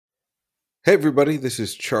Hey, everybody, this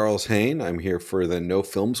is Charles Hain. I'm here for the No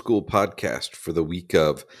Film School podcast for the week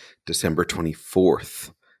of December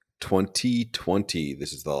 24th, 2020.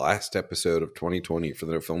 This is the last episode of 2020 for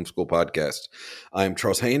the No Film School podcast. I'm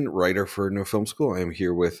Charles Hain, writer for No Film School. I'm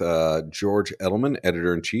here with George Edelman,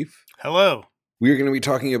 editor in chief. Hello. We are going to be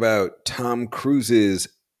talking about Tom Cruise's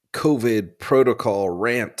COVID protocol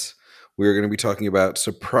rant. We're going to be talking about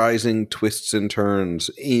surprising twists and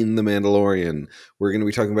turns in The Mandalorian. We're going to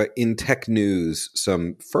be talking about in tech news,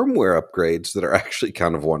 some firmware upgrades that are actually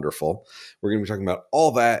kind of wonderful. We're going to be talking about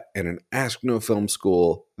all that and an Ask No Film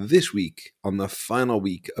School this week on the final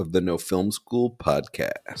week of the No Film School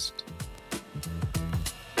podcast.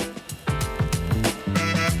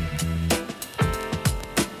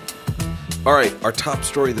 All right, our top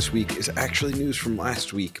story this week is actually news from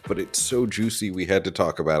last week, but it's so juicy we had to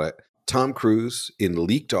talk about it. Tom Cruise in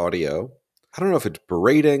leaked audio. I don't know if it's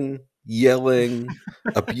berating, yelling,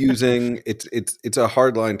 abusing. It's a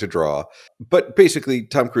hard line to draw. But basically,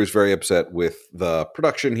 Tom Cruise very upset with the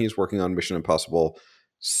production. He's working on Mission Impossible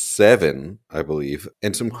 7, I believe,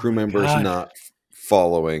 and some crew members not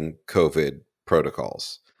following COVID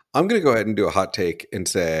protocols. I'm going to go ahead and do a hot take and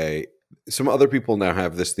say some other people now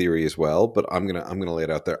have this theory as well, but I'm gonna lay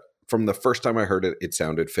it out there. From the first time I heard it, it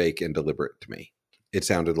sounded fake and deliberate to me. It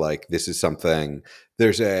sounded like this is something.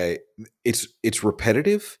 It's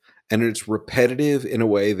repetitive, and it's repetitive in a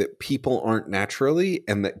way that people aren't naturally,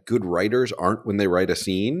 and that good writers aren't when they write a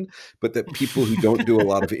scene, but that people who don't do a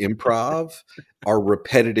lot of improv are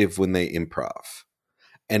repetitive when they improv.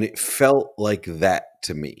 And it felt like that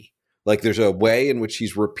to me. Like there's a way in which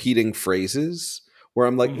he's repeating phrases where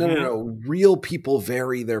I'm like, no, real people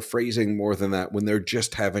vary their phrasing more than that when they're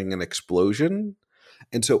just having an explosion.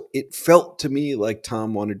 And so it felt to me like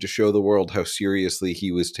Tom wanted to show the world how seriously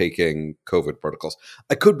he was taking COVID protocols.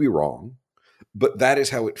 I could be wrong, but that is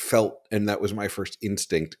how it felt, and that was my first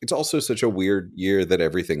instinct. It's also such a weird year that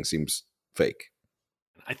everything seems fake.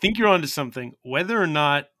 I think you're onto something. Whether or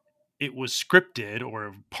not it was scripted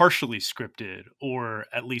or partially scripted or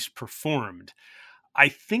at least performed, I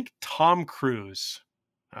think Tom Cruise,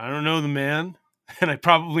 I don't know the man, and I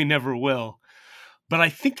probably never will, but I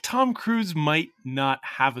think Tom Cruise might not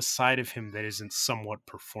have a side of him that isn't somewhat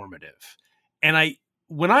performative. And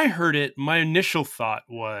when I heard it, my initial thought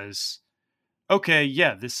was, okay,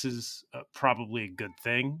 yeah, this is probably a good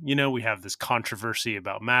thing. You know, we have this controversy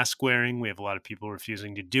about mask wearing. We have a lot of people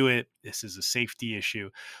refusing to do it. This is a safety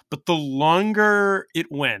issue. But the longer it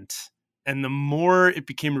went and the more it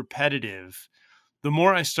became repetitive, the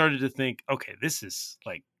more I started to think, okay, this is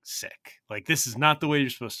like sick. Like, this is not the way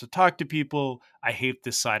you're supposed to talk to people. I hate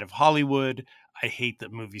this side of Hollywood. I hate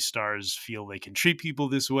that movie stars feel they can treat people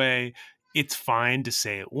this way. It's fine to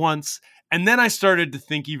say it once. And then I started to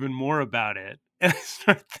think even more about it. And I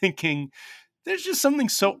started thinking, there's just something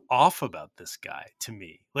so off about this guy to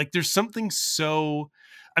me. Like, there's something so,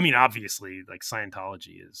 I mean, obviously, like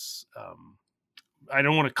Scientology is, I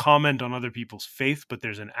don't want to comment on other people's faith, but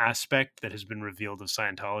there's an aspect that has been revealed of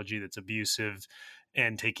Scientology that's abusive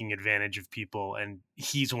and taking advantage of people. And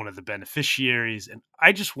he's one of the beneficiaries. And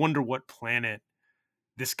I just wonder what planet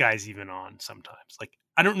this guy's even on sometimes. Like,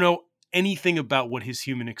 I don't know anything about what his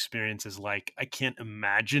human experience is like. I can't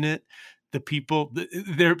imagine it. There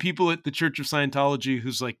are people at the Church of Scientology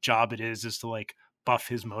whose like job it is to like buff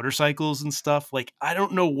his motorcycles and stuff. Like, I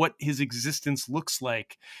don't know what his existence looks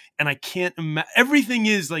like. And I can't imagine. Everything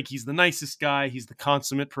is like, he's the nicest guy. He's the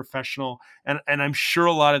consummate professional. And I'm sure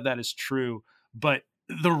a lot of that is true, but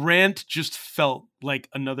the rant just felt like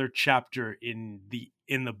another chapter in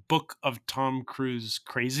the book of Tom Cruise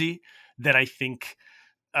crazy that I think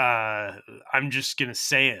I'm just gonna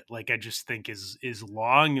say it, like, I just think is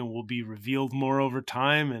long and will be revealed more over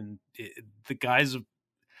time. And the guy's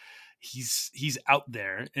he's out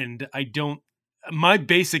there, and I don't. My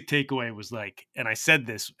basic takeaway was like, and I said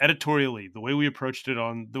this editorially, the way we approached it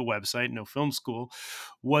on the website, No Film School,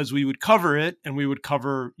 was we would cover it, and we would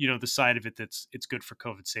cover, you know, the side of it it's good for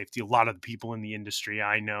COVID safety. A lot of the people in the industry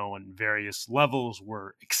I know on various levels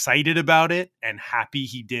were excited about it and happy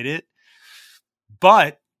he did it.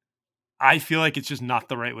 But I feel like it's just not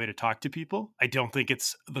the right way to talk to people. I don't think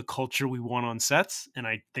it's the culture we want on sets, and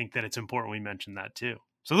I think that it's important we mention that too.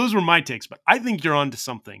 So those were my takes, but I think you're onto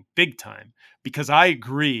something big time, because I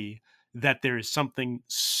agree that there is something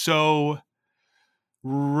so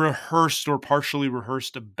rehearsed or partially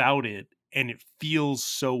rehearsed about it, and it feels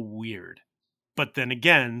so weird. But then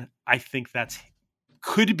again, I think that's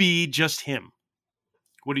could be just him.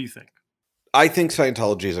 What do you think? I think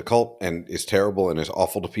Scientology is a cult and is terrible and is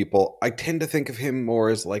awful to people. I tend to think of him more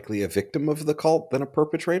as likely a victim of the cult than a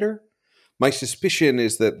perpetrator. my suspicion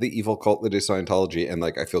is that the evil cult that is Scientology, and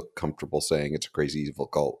like I feel comfortable saying it's a crazy evil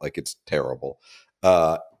cult, like it's terrible,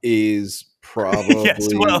 is Yes,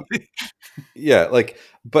 well, probably yeah, like,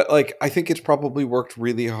 but like I think it's probably worked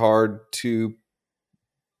really hard to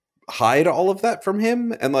hide all of that from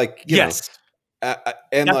him, and like yes.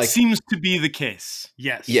 and That like seems to be the case.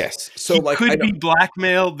 Yes. yes, so He like I could don't be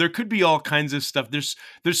blackmailed. There could be all kinds of stuff. There's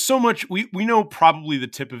so much we know probably the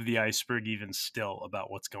tip of the iceberg even still about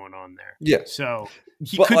what's going on there. yeah, So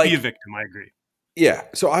he but could be a like victim, I agree. yeah,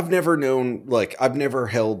 so I've never known, like, I've never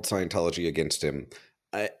held Scientology against him.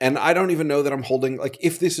 And I don't even know that I'm holding, like,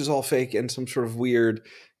 if this is all fake and some sort of weird,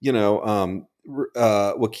 Joaquin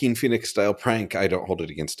Phoenix style prank, I don't hold it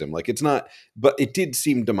against him. Like, it's not, but it did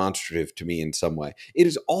seem demonstrative to me in some way. It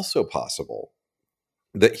is also possible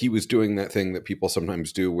that he was doing that thing that people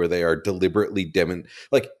sometimes do where they are deliberately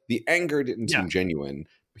like the anger didn't Yeah. seem genuine.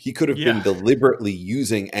 He could have been Yeah. deliberately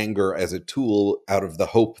using anger as a tool out of the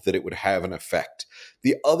hope that it would have an effect.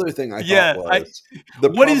 The other thing I thought Yeah, was the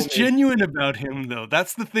what is problem is genuine about him though?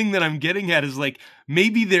 That's the thing that I'm getting at is like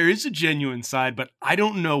maybe there is a genuine side, but I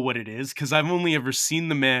don't know what it is because I've only ever seen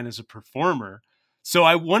the man as a performer. So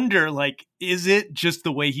I wonder like is it just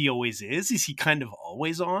the way he always is? Is he kind of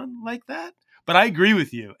always on like that? But I agree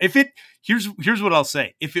with you. If it here's what I'll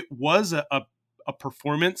say. If it was a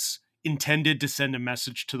performance intended to send a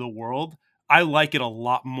message to the world, I like it a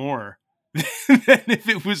lot more than if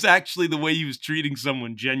it was actually the way he was treating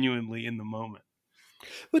someone genuinely in the moment.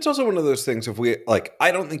 it's also one of those things if we like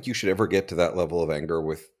I don't think you should ever get to that level of anger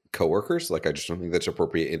with coworkers. Like I just don't think that's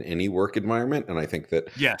appropriate in any work environment. And I think that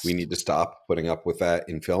we Yes. need to stop putting up with that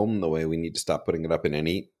in film the way we need to stop putting it up in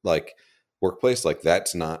any like workplace. Like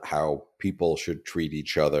that's not how people should treat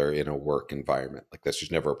each other in a work environment. Like that's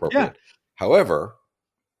just never Yeah. appropriate. However,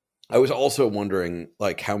 I was also wondering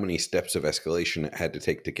like how many steps of escalation it had to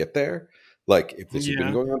take to get there. Like if this had been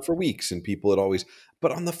Yeah. going on for weeks and people had always,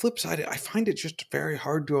 but on the flip side, I find it just very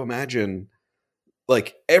hard to imagine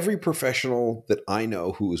like every professional that I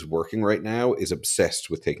know who is working right now is obsessed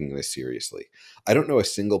with taking this seriously. I don't know a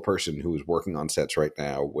single person who is working on sets right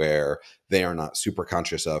now where they are not super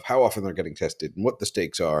conscious of how often they're getting tested and what the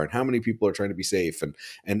stakes are and how many people are trying to be safe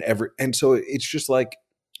and so it's just like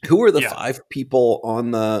who are the Yeah. 5 people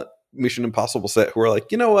on the Mission Impossible set who are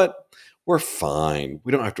like, you know what? We're fine.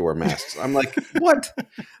 We don't have to wear masks. I'm like, what?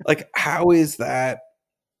 Like, how is that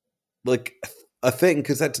like a thing?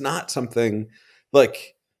 Because that's not something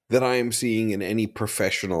like that I am seeing in any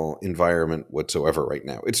professional environment whatsoever right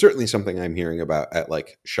now. It's certainly something I'm hearing about at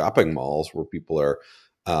like shopping malls where people are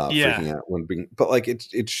Yeah. freaking out when being, but like it's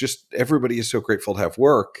just everybody is so grateful to have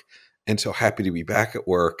work and so happy to be back at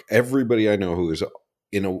work. Everybody I know who is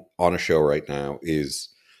on a show right now is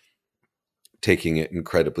taking it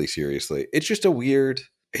incredibly seriously. It's just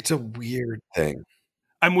it's a weird thing.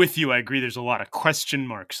 I'm with you. I agree there's a lot of question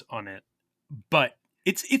marks on it. But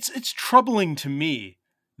it's troubling to me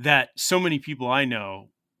that so many people I know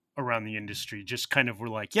around the industry just kind of were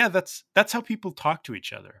like, yeah, that's how people talk to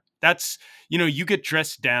each other. That's you get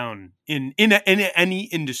dressed down in any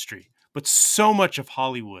industry, but so much of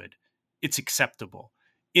Hollywood, it's acceptable.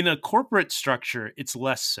 In a corporate structure, it's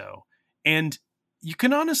less so, and you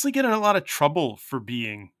can honestly get in a lot of trouble for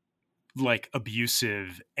being like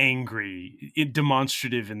abusive, angry,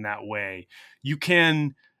 demonstrative in that way. You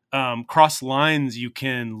can cross lines. You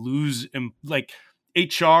can lose, like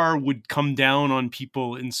HR would come down on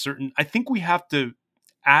people in certain. I think we have to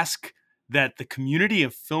ask that the community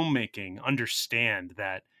of filmmaking understand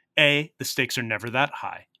that the stakes are never that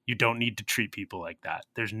high. You don't need to treat people like that.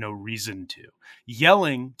 There's no reason to.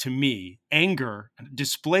 Yelling to me, anger,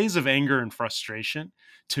 displays of anger and frustration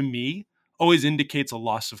to me always indicates a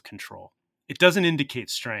loss of control. It doesn't indicate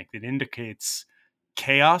strength. It indicates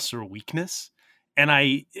chaos or weakness. And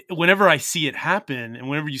whenever I see it happen and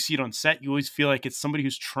whenever you see it on set, you always feel like it's somebody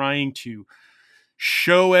who's trying to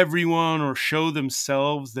show everyone or show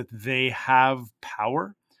themselves that they have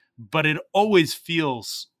power. But it always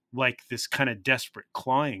feels like this kind of desperate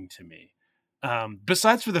clawing to me.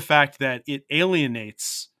 Besides for the fact that it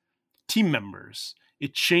alienates team members.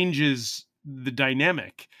 It changes the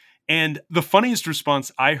dynamic. And the funniest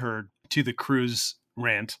response I heard to the Cruise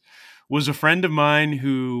rant was a friend of mine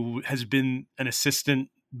who has been an assistant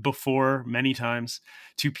before many times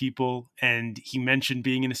to people. And he mentioned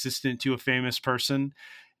being an assistant to a famous person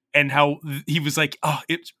and how he was like, oh,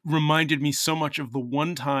 it reminded me so much of the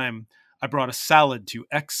one time I brought a salad to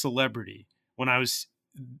X celebrity when I was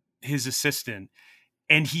his assistant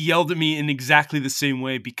and he yelled at me in exactly the same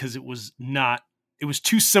way because it was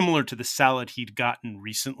too similar to the salad he'd gotten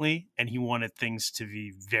recently and he wanted things to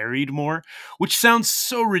be varied more, which sounds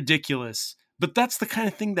so ridiculous. But that's the kind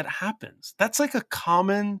of thing that happens. That's like a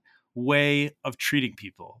common way of treating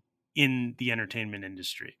people in the entertainment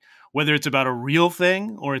industry, whether it's about a real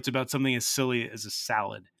thing or it's about something as silly as a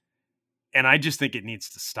salad. And I just think it needs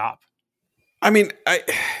to stop. I mean,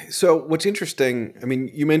 so what's interesting, I mean,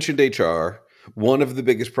 you mentioned HR. One of the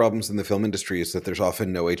biggest problems in the film industry is that there's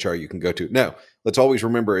often no HR you can go to. Now, let's always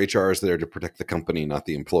remember HR is there to protect the company, not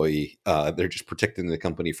the employee. They're just protecting the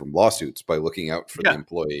company from lawsuits by looking out for the Yeah.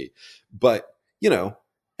 employee. But, you know,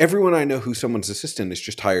 everyone I know who's someone's assistant is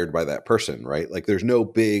just hired by that person, right? Like there's no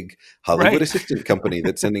big Hollywood Right. assistant company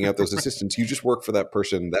that's sending out those assistants. You just work for that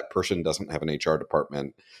person. That person doesn't have an HR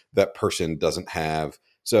department. That person doesn't have.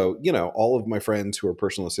 So, you know, all of my friends who are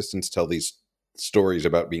personal assistants tell these stories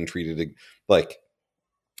about being treated like,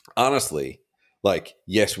 honestly, like,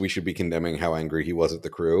 yes, we should be condemning how angry he was at the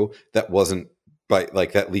crew. That wasn't by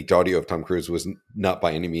like that leaked audio of Tom Cruise was not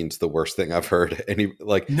by any means the worst thing I've heard. Any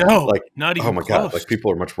No, like, not oh even my God, close. like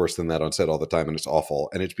people are much worse than that on set all the time. And it's awful.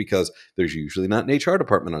 And it's because there's usually not an HR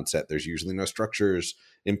department on set. There's usually no structures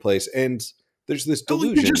in place. And there's this Oh,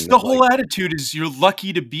 you're delusion just the that like, whole attitude is you're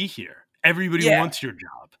lucky to be here. Everybody yeah, wants your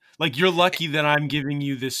job. Like you're lucky that I'm giving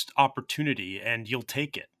you this opportunity and you'll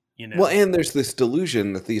take it, you well, know? and there's this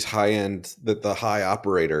delusion that that the high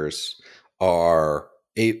operators are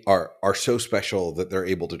are so special that they're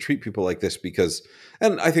able to treat people like this because,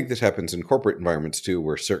 and I think this happens in corporate environments too,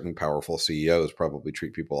 where certain powerful CEOs probably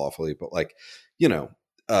treat people awfully, but like, you know,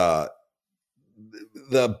 uh,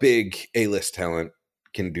 the big A-list talent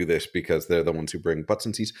can do this because they're the ones who bring butts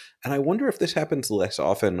and seats. And I wonder if this happens less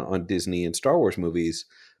often on Disney and Star Wars movies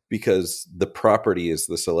because the property is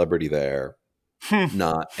the celebrity there, Hmm.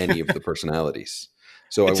 not any of the personalities.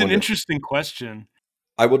 So I It's an wonder. interesting question.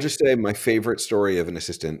 I will just say my favorite story of an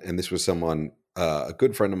assistant, and this was someone, a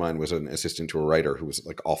good friend of mine was an assistant to a writer who was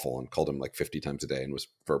like awful and called him like 50 times a day and was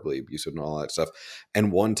verbally abusive and all that stuff.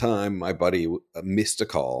 And one time my buddy missed a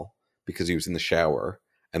call because he was in the shower,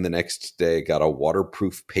 and the next day got a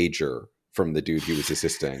waterproof pager from the dude he was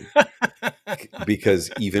assisting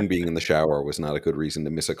because even being in the shower was not a good reason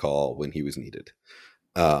to miss a call when he was needed.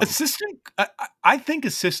 Um, Assistant, I think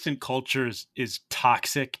assistant culture is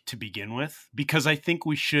toxic to begin with because I think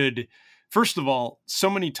we should, first of all, so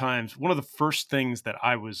many times, one of the first things that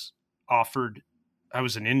I was offered, I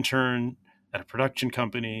was an intern at a production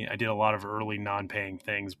company. I did a lot of early non paying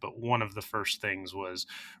things, but one of the first things was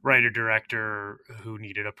writer director who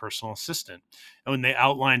needed a personal assistant. And when they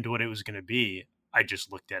outlined what it was going to be, I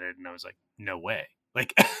just looked at it and I was like, no way.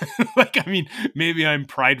 Like, like, I mean, maybe I'm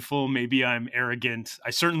prideful, maybe I'm arrogant.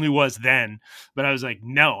 I certainly was then, but I was like,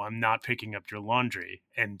 no, I'm not picking up your laundry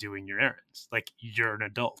and doing your errands. Like, you're an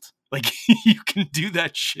adult. Like, you can do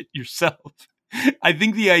that shit yourself. I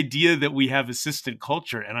think the idea that we have assistant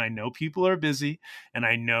culture, and I know people are busy, and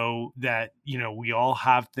I know that, you know, we all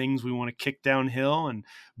have things we want to kick downhill.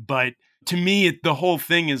 But to me, the whole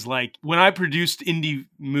thing is like when I produced indie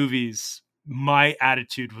movies, my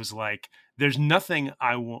attitude was like, there's nothing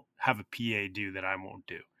I won't have a PA do that I won't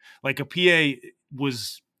do. Like a PA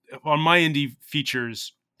was on my indie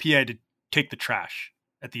features, PA had to take the trash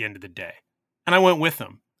at the end of the day. And I went with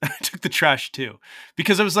him. I took the trash too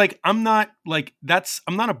because I was like, I'm not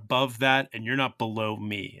above that and you're not below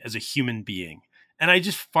me as a human being. And I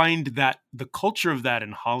just find that the culture of that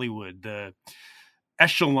in Hollywood, the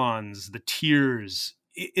echelons, the tiers,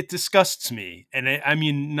 it disgusts me. And I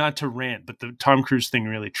mean, not to rant, but the Tom Cruise thing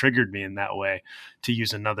really triggered me in that way. To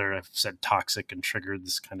use another, I've said toxic and triggered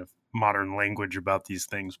this kind of modern language about these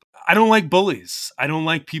things. I don't like bullies. I don't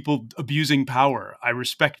like people abusing power. I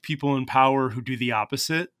respect people in power who do the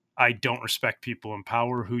opposite. I don't respect people in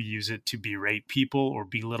power who use it to berate people or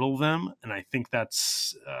belittle them. And I think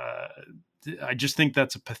I just think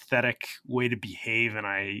that's a pathetic way to behave and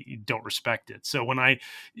I don't respect it. So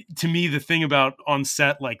to me, the thing about on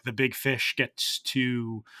set, like the big fish gets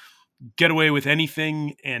to get away with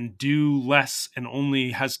anything and do less and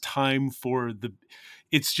only has time for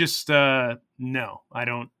it's just, no, I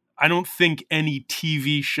don't think any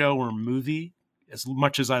TV show or movie, as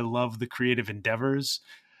much as I love the creative endeavors,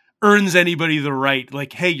 earns anybody the right,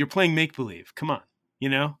 like, hey, you're playing make believe. Come on. You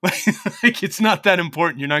know, like it's not that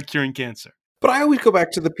important. You're not curing cancer. But I always go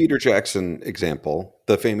back to the Peter Jackson example,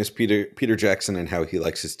 the famous Peter Jackson and how he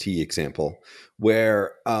likes his tea example,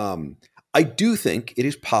 where I do think it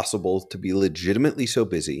is possible to be legitimately so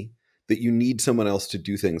busy that you need someone else to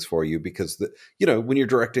do things for you because when you're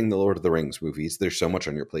directing the Lord of the Rings movies, there's so much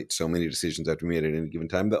on your plate, so many decisions have to be made at any given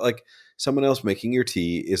time that like someone else making your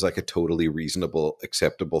tea is like a totally reasonable,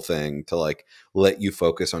 acceptable thing to like let you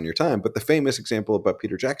focus on your time. But the famous example about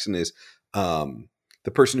Peter Jackson is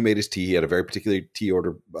the person who made his tea, he had a very particular tea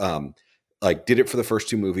order. like did it for the first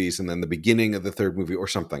two movies, and then the beginning of the third movie or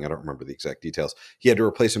something, I don't remember the exact details, he had to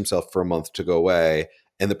replace himself for a month to go away.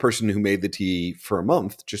 And the person who made the tea for a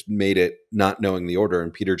month just made it not knowing the order,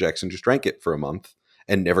 and Peter Jackson just drank it for a month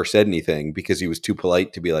and never said anything because he was too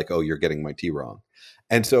polite to be like, oh, you're getting my tea wrong.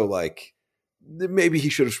 And so like maybe he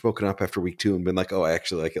should have spoken up after week two and been like, oh, I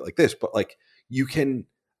actually like it like this. But like you can,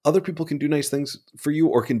 other people can do nice things for you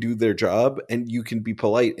or can do their job, and you can be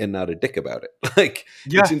polite and not a dick about it. Like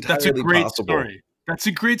it's Yeah, that's a entirely great possible. story. That's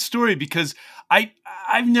a great story because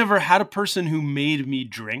I've never had a person who made me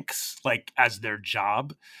drinks like as their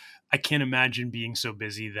job. I can't imagine being so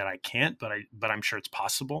busy that I can't, but I'm sure it's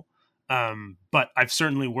possible. But I've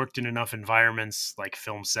certainly worked in enough environments like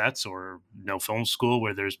film sets or no film school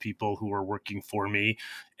where there's people who are working for me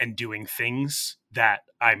and doing things that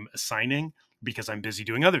I'm assigning because I'm busy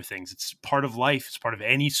doing other things. It's part of life. It's part of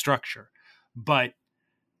any structure. But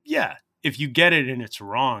yeah, if you get it and it's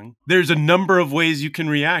wrong, there's a number of ways you can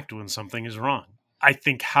react when something is wrong. I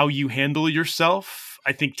think how you handle yourself,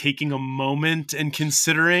 I think taking a moment and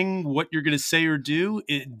considering what you're going to say or do,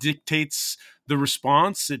 it dictates the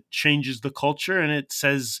response, it changes the culture, and it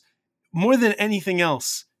says more than anything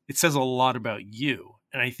else, it says a lot about you.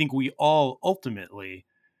 And I think we all ultimately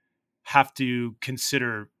have to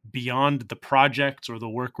consider beyond the project or the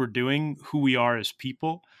work we're doing, who we are as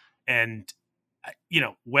people. And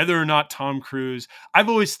whether or not Tom Cruise, I've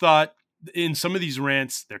always thought in some of these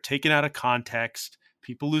rants, they're taken out of context.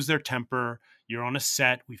 People lose their temper. You're on a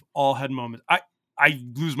set. We've all had moments. I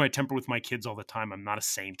lose my temper with my kids all the time. I'm not a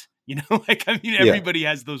saint, like, I mean, Yeah. everybody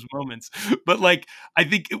has those moments, but like, I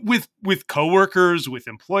think with coworkers, with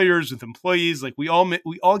employers, with employees, like we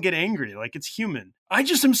all get angry. Like it's human. I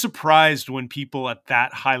just am surprised when people at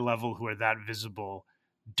that high level who are that visible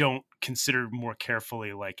don't consider more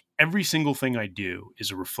carefully, like every single thing I do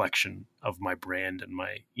is a reflection of my brand and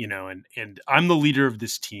my, and I'm the leader of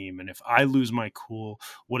this team. And if I lose my cool,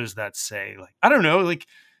 what does that say? Like, I don't know, like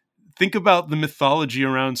think about the mythology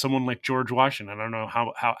around someone like George Washington. I don't know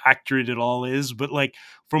how accurate it all is, but like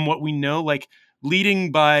from what we know, like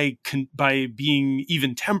leading by being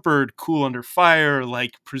even tempered, cool under fire,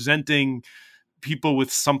 like presenting people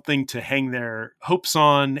with something to hang their hopes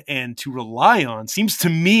on and to rely on seems to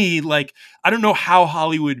me like, I don't know how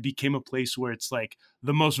Hollywood became a place where it's like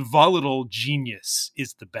the most volatile genius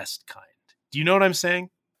is the best kind. Do you know what I'm saying?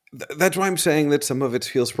 That's why I'm saying that some of it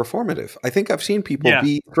feels performative. I think I've seen people Yeah.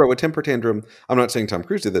 throw a temper tantrum. I'm not saying Tom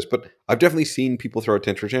Cruise did this, but I've definitely seen people throw a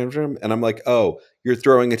temper tantrum, and I'm like, oh, you're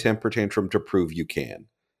throwing a temper tantrum to prove you can.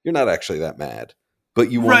 You're not actually that mad,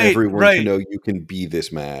 but you want Right. everyone to Right. know you can be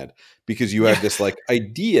this mad because you Yeah. have this like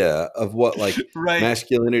idea of what like Right.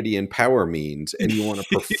 masculinity and power means, and you want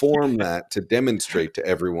to perform that to demonstrate to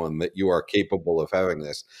everyone that you are capable of having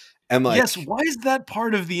this. And Yes, like, why is that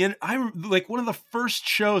part of the I like one of the first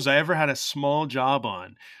shows I ever had a small job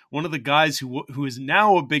on. One of the guys who is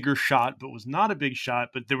now a bigger shot but was not a big shot,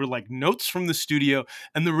 but there were like notes from the studio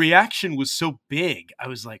and the reaction was so big. I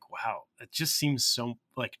was like, wow, it just seems so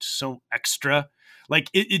like so extra. Like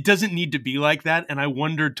it doesn't need to be like that, and I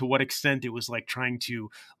wondered to what extent it was like trying to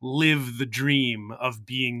live the dream of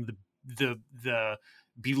being the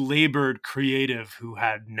belabored creative who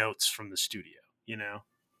had notes from the studio.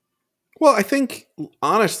 well, I think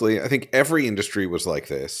honestly, I think every industry was like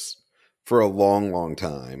this for a long, long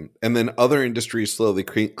time, and then other industries slowly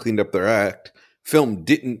cleaned up their act. Film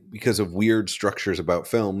didn't because of weird structures about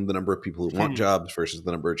film, the number of people who want Hmm. jobs versus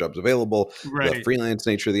the number of jobs available, the Right. freelance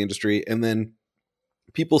nature of the industry, and then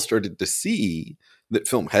people started to see that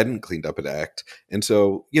film hadn't cleaned up its act, and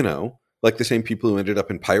so like the same people who ended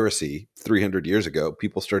up in piracy 300 years ago,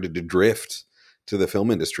 people started to drift to the film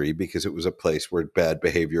industry because it was a place where bad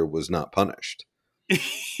behavior was not punished.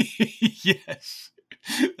 Yes.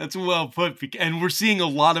 That's well put. And we're seeing a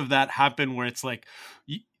lot of that happen where it's like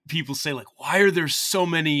people say like, why are there so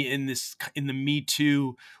many in the Me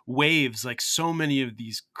Too waves, like so many of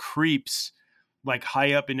these creeps like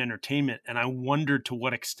high up in entertainment? And I wonder to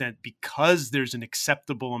what extent, because there's an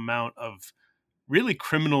acceptable amount of really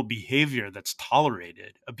criminal behavior that's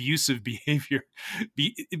tolerated, abusive behavior,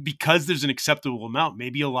 because there's an acceptable amount,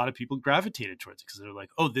 maybe a lot of people gravitated towards it because they're like,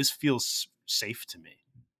 oh, this feels safe to me.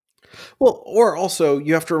 Well, or also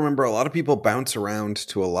you have to remember a lot of people bounce around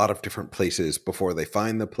to a lot of different places before they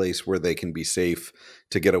find the place where they can be safe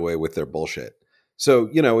to get away with their bullshit. So,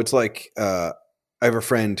 it's like I have a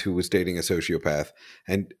friend who was dating a sociopath,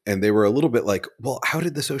 and they were a little bit like, "Well, how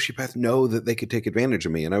did the sociopath know that they could take advantage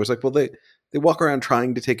of me?" And I was like, "Well, they walk around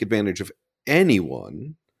trying to take advantage of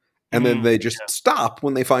anyone, and then Mm, they just stop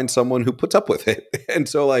when they find someone who puts up with it." And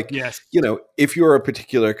so like, yes. if you're a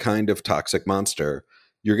particular kind of toxic monster,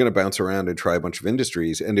 you're going to bounce around and try a bunch of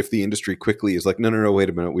industries. And if the industry quickly is like, no, wait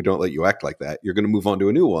a minute, we don't let you act like that, you're going to move on to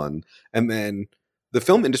a new one. And then the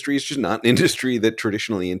film industry is just not an industry that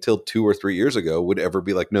traditionally, until 2 or 3 years ago, would ever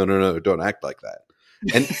be like, no, don't act like that.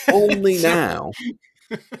 And only now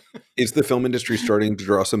is the film industry starting to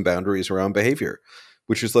draw some boundaries around behavior,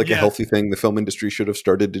 which is like a healthy thing the film industry should have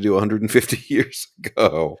started to do 150 years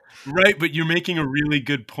ago. Right, but you're making a really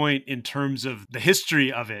good point in terms of the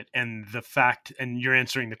history of it and the fact, and you're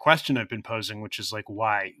answering the question I've been posing, which is like,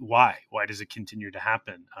 why does it continue to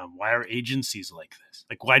happen? Why are agencies like this?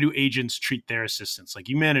 Like, why do agents treat their assistants like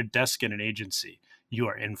you man a desk in an agency, you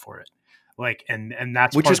are in for it? Like, and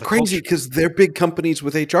that's which part is of the crazy because they're big companies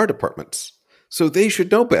with HR departments, so they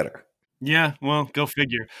should know better. Yeah, well, go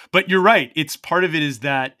figure. But you're right. It's part of it is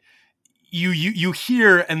that you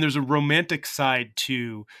hear, and there's a romantic side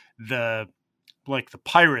to the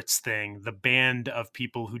pirates thing, the band of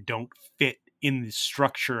people who don't fit in the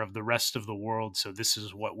structure of the rest of the world, so this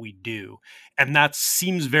is what we do. And that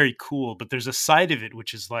seems very cool, but there's a side of it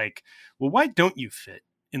which is like, well, why don't you fit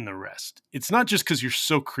in the rest? It's not just because you're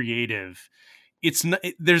so creative. It's not,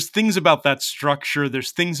 there's things about that structure,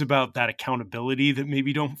 there's things about that accountability that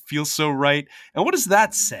maybe don't feel so right. And what does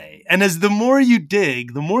that say? And as the more you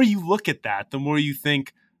dig, the more you look at that, the more you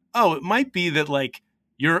think, oh, it might be that like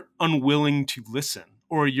you're unwilling to listen,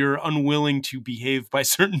 or you're unwilling to behave by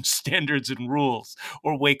certain standards and rules,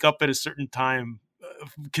 or wake up at a certain time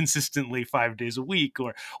consistently 5 days a week,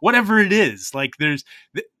 or whatever it is. Like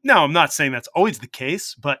no, I'm not saying that's always the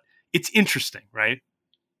case, but it's interesting, right?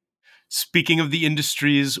 Speaking of the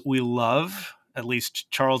industries we love, at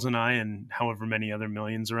least Charles and I, and however many other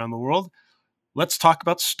millions around the world, let's talk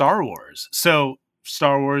about Star Wars. So,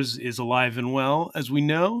 Star Wars is alive and well, as we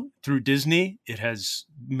know, through Disney. It has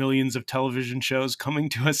millions of television shows coming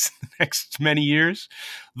to us in the next many years.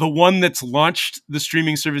 The one that's launched the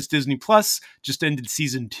streaming service Disney Plus just ended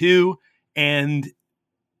season 2, and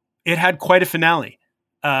it had quite a finale.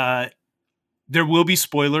 There will be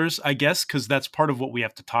spoilers, I guess, because that's part of what we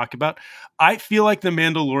have to talk about. I feel like The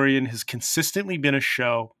Mandalorian has consistently been a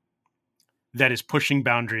show that is pushing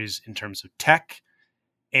boundaries in terms of tech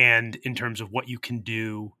and in terms of what you can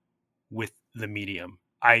do with the medium.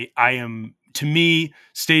 I am, to me,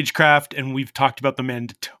 stagecraft, and we've talked about the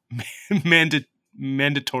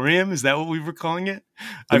mandatorium. Is that what we were calling it?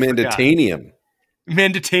 The Mandatanium.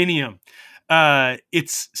 Mandatanium.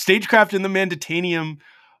 It's stagecraft and the Mandatanium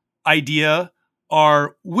idea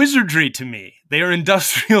are wizardry to me. They are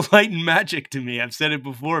industrial light and magic to me. I've said it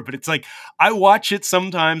before, but it's like, I watch it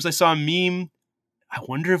sometimes. I saw a meme. I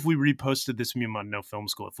wonder if we reposted this meme on No Film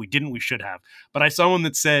School. If we didn't, we should have. But I saw one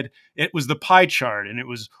that said it was the pie chart, and it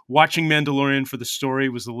was watching Mandalorian for the story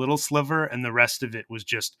was a little sliver, and the rest of it was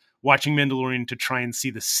just watching Mandalorian to try and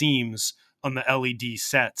see the seams on the LED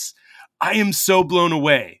sets. I am so blown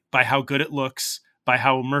away by how good it looks, by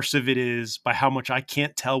how immersive it is, by how much I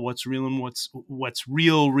can't tell what's real and what's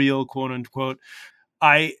real, quote unquote.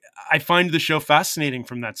 I find the show fascinating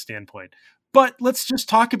from that standpoint. But let's just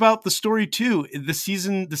talk about the story too. The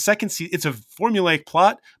second season, it's a formulaic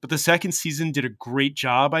plot, but the second season did a great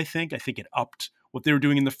job, I think. I think it upped what they were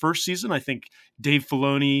doing in the first season. I think Dave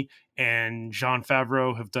Filoni and Jon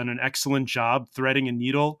Favreau have done an excellent job threading a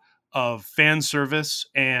needle of fan service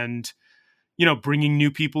and, bringing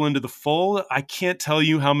new people into the fold. I can't tell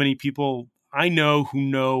you how many people I know who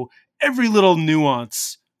know every little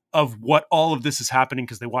nuance of what all of this is happening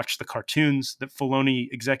because they watch the cartoons that Filoni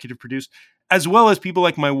executive produced, as well as people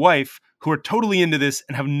like my wife who are totally into this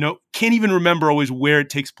and can't even remember always where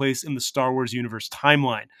it takes place in the Star Wars universe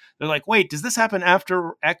timeline. They're like, wait, does this happen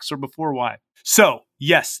after X or before Y? So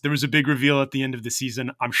yes, there was a big reveal at the end of the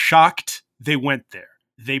season. I'm shocked they went there.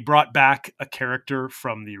 They brought back a character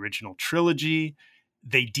from the original trilogy.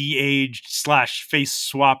 They de-aged / face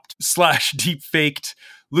swapped / deep faked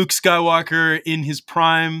Luke Skywalker in his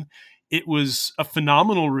prime. It was a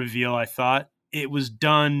phenomenal reveal, I thought. It was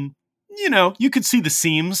done, you could see the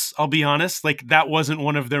seams, I'll be honest. Like, that wasn't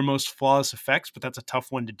one of their most flawless effects, but that's a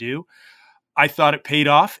tough one to do. I thought it paid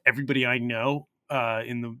off. Everybody I know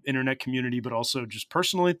in the internet community, but also just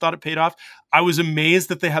personally thought it paid off. I was amazed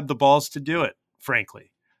that they had the balls to do it, frankly.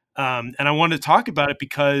 And I wanted to talk about it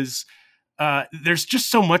because there's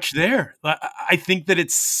just so much there. I think that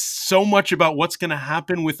it's so much about what's going to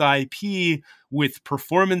happen with IP, with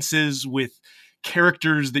performances, with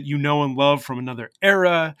characters that you know and love from another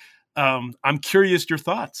era. I'm curious your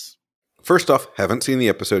thoughts. First off, haven't seen the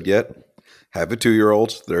episode yet. Have a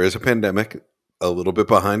 2-year-old. There is a pandemic. a little bit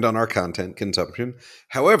behind on our content consumption.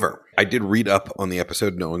 However, I did read up on the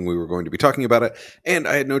episode knowing we were going to be talking about it, and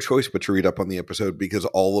I had no choice but to read up on the episode because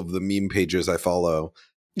all of the meme pages I follow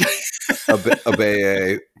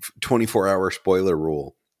obey a 24-hour spoiler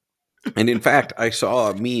rule. And in fact, I saw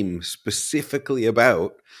a meme specifically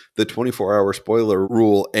about the 24-hour spoiler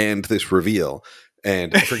rule and this reveal.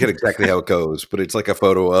 And I forget exactly how it goes, but it's like a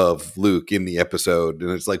photo of Luke in the episode.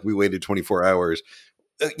 And it's like, we waited 24 hours.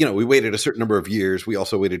 We waited a certain number of years. We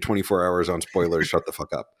also waited 24 hours on spoilers. Shut the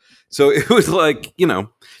fuck up. So it was like,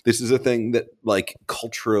 this is a thing that, like,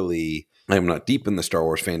 culturally, I'm not deep in the Star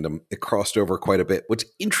Wars fandom. It crossed over quite a bit. What's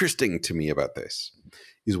interesting to me about this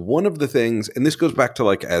is one of the things, and this goes back to,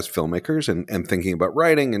 like, as filmmakers and thinking about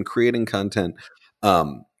writing and creating content.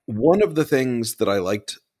 One of the things that I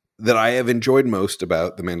liked, that I have enjoyed most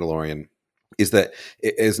about The Mandalorian, is that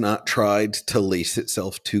it has not tried to lace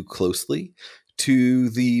itself too closely to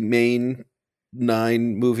the main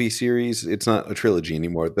 9 movie series. It's not a trilogy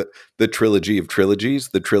anymore. The trilogy of trilogies,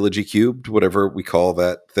 the trilogy cubed, whatever we call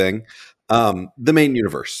that thing. The main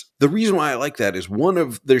universe. The reason why I like that is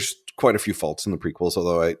there's quite a few faults in the prequels,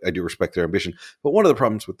 although I do respect their ambition. But one of the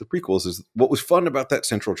problems with the prequels is what was fun about that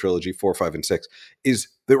central trilogy, 4, 5, and 6, is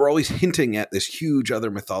they were always hinting at this huge other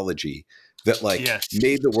mythology that, like,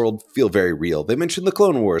 made the world feel very real. They mentioned the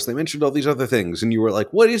Clone Wars. They mentioned all these other things. And you were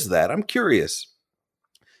like, what is that? I'm curious.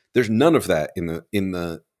 There's none of that in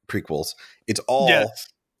the prequels. It's all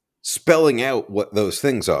spelling out what those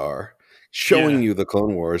things are, showing you the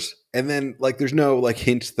Clone Wars, and then, like, there's no, like,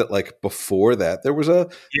 hint that, like, before that there was a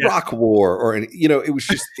rock war, or it was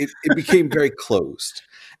just it became very closed.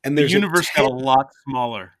 And the universe got a lot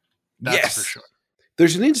smaller. That's for sure.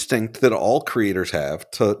 There's an instinct that all creators have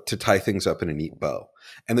to tie things up in a neat bow.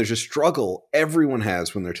 And there's a struggle everyone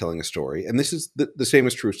has when they're telling a story. And this is the same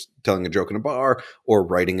is true as telling a joke in a bar or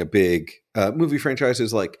writing a big movie franchise,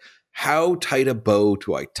 is like, how tight a bow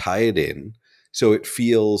do I tie it in so it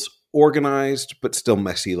feels organized but still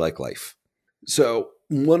messy like life? So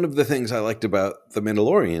one of the things I liked about The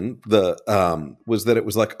Mandalorian was that it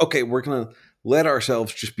was like, okay, we're going to let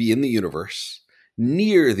ourselves just be in the universe,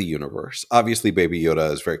 near the universe. Obviously, Baby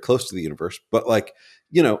Yoda is very close to the universe, but, like,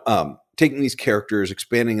 taking these characters,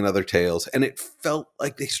 expanding in other tales, and it felt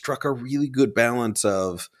like they struck a really good balance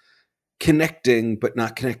of connecting, but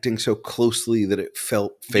not connecting so closely that it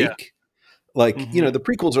felt fake. Like, the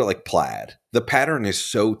prequels are like plaid. The pattern is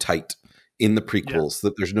so tight in the prequels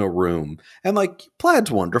that there's no room. And, like,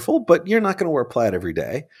 plaid's wonderful, but you're not going to wear plaid every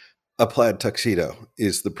day. A plaid tuxedo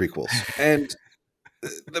is the prequels. And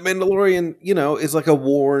The Mandalorian, is like a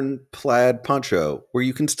worn plaid poncho where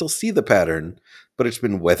you can still see the pattern, but it's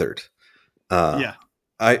been weathered.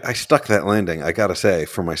 I stuck that landing, I gotta say,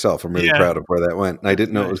 for myself. I'm really proud of where that went. And I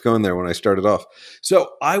didn't know it was going there when I started off.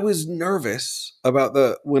 So I was nervous about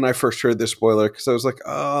when I first heard this spoiler, because I was like,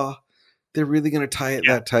 oh, they're really going to tie it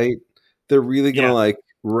that tight. They're really going to, like,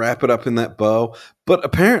 wrap it up in that bow. But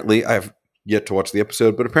apparently, I've yet to watch the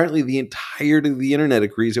episode, but apparently the entirety of the internet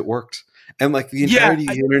agrees it worked. And, like, the entirety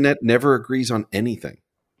of the internet never agrees on anything.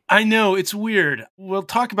 I know, it's weird. We'll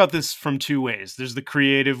talk about this from 2 ways. There's the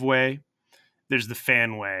creative way, there's the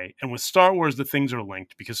fan way. And with Star Wars, the things are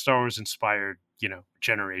linked because Star Wars inspired,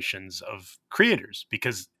 generations of creators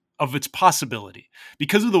because of its possibility.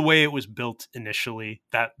 Because of the way it was built initially,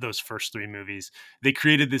 those first 3 movies, they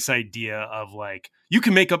created this idea of, like, you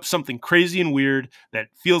can make up something crazy and weird that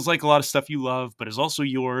feels like a lot of stuff you love, but is also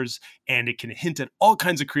yours. And it can hint at all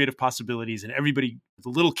kinds of creative possibilities. And everybody, the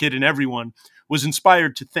little kid and everyone, was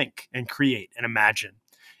inspired to think and create and imagine.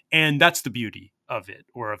 And that's the beauty of it,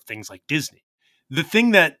 or of things like Disney. The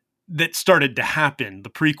thing that started to happen, the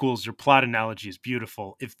prequels, your plot analogy is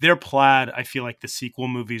beautiful. If they're plaid, I feel like the sequel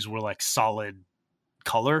movies were like solid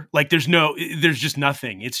color. Like there's just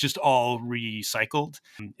nothing. It's just all recycled.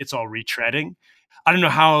 It's all retreading. I don't know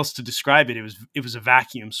how else to describe it. It was a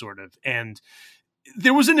vacuum, sort of. And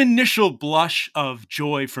there was an initial blush of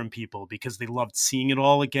joy from people because they loved seeing it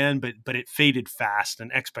all again, but it faded fast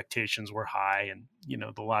and expectations were high. And,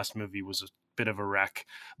 the last movie was a bit of a wreck.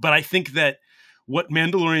 But I think that what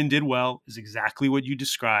Mandalorian did well is exactly what you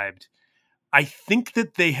described. I think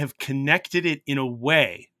that they have connected it in a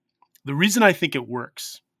way. The reason I think it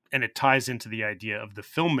works, and it ties into the idea of the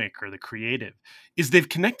filmmaker, the creative, is they've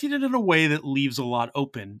connected it in a way that leaves a lot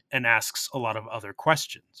open and asks a lot of other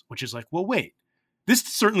questions, which is like, well, wait, this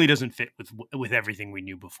certainly doesn't fit with everything we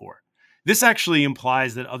knew before. This actually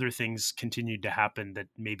implies that other things continued to happen that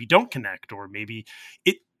maybe don't connect, or maybe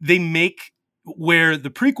they make, where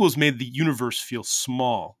the prequels made the universe feel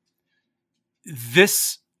small,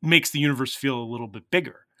 this makes the universe feel a little bit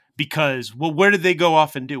bigger because, well, where did they go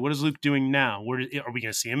off and do? What is Luke doing now? Are we going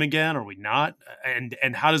to see him again? Are we not?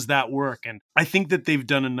 And how does that work? And I think that they've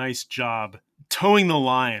done a nice job towing the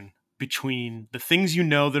line between the things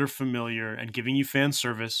that are familiar and giving you fan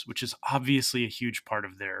service, which is obviously a huge part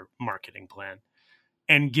of their marketing plan,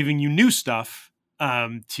 and giving you new stuff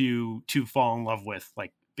to fall in love with,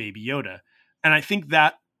 like Baby Yoda. And I think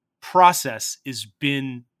that process has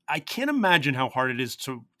been. I can't imagine how hard it is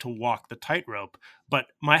to walk the tightrope, but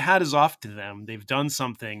my hat is off to them. They've done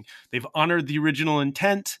something. They've honored the original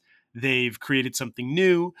intent. They've created something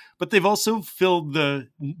new, but they've also filled the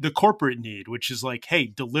corporate need, which is like, hey,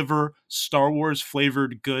 deliver Star Wars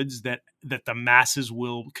flavored goods that the masses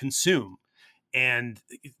will consume. And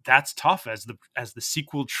that's tough, as the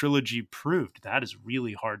sequel trilogy proved. That is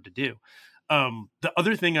really hard to do. The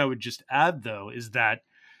other thing I would just add, though, is that,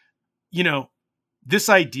 you know, this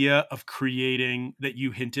idea of creating, that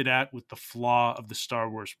you hinted at with the flaw of the Star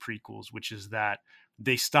Wars prequels, which is that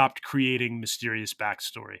they stopped creating mysterious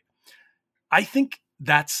backstory. I think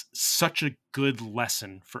that's such a good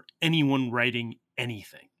lesson for anyone writing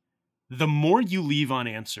anything. The more you leave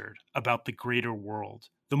unanswered about the greater world,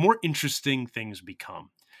 the more interesting things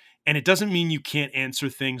become. And it doesn't mean you can't answer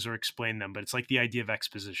things or explain them, but it's like the idea of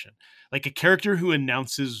exposition. Like, a character who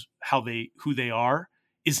announces who they are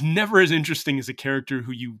is never as interesting as a character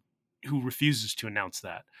who refuses to announce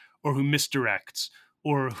that, or who misdirects,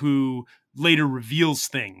 or who later reveals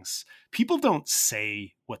things. People don't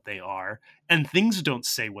say what they are, and things don't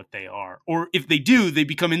say what they are. Or if they do, they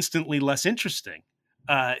become instantly less interesting.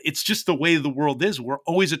 It's just the way the world is. We're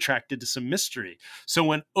always attracted to some mystery. So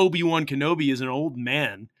when Obi-Wan Kenobi is an old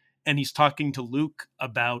man and he's talking to Luke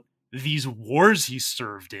about these wars he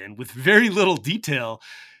served in with very little detail,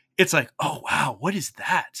 it's like, oh, wow, what is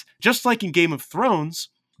that? Just like in Game of Thrones,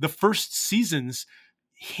 the first seasons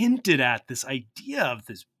hinted at this idea of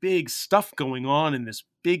this big stuff going on in this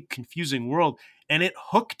big confusing world, and it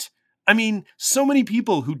hooked. I mean, so many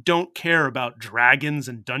people who don't care about dragons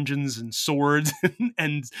and dungeons and swords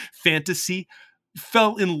and fantasy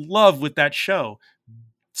fell in love with that show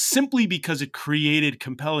simply because it created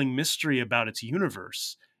compelling mystery about its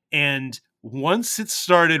universe. And once it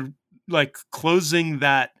started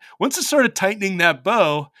once it started tightening that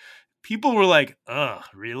bow, people were like, "Ugh,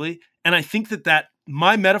 really?" And I think that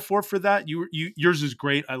my metaphor for that, yours is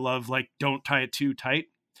great. I love, like, don't tie it too tight.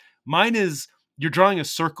 Mine is, you're drawing a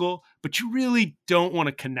circle, but you really don't want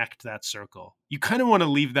to connect that circle. You kind of want to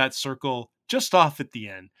leave that circle just off at the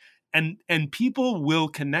end. And people will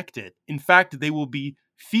connect it. In fact, they will be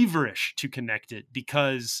feverish to connect it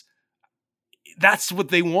because that's what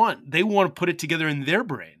they want. They want to put it together in their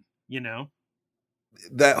brain, you know?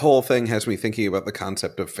 That whole thing has me thinking about the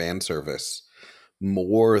concept of fan service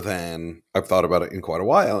more than I've thought about it in quite a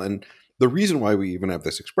while. And the reason why we even have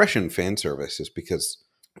this expression, fan service, is because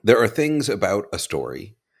there are things about a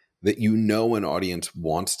story that an audience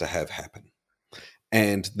wants to have happen.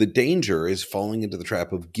 And the danger is falling into the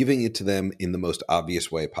trap of giving it to them in the most obvious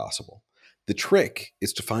way possible. The trick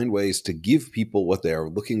is to find ways to give people what they are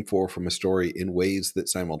looking for from a story in ways that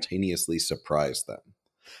simultaneously surprise them.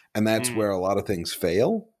 And that's where a lot of things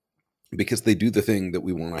fail, because they do the thing that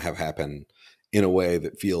we want to have happen in a way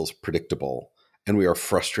that feels predictable. And we are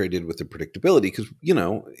frustrated with the predictability because,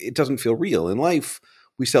 it doesn't feel real. In life,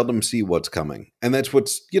 we seldom see what's coming. And that's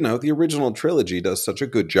what's, the original trilogy does such a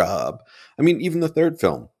good job. I mean, even the third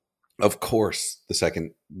film, of course,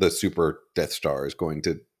 the super Death Star is going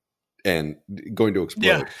to explode.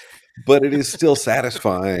 Yeah. But it is still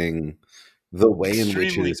satisfying the way in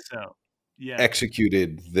which it is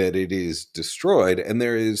executed, that it is destroyed. And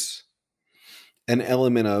there is an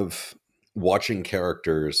element of watching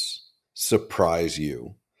characters surprise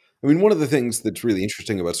you. I mean, one of the things that's really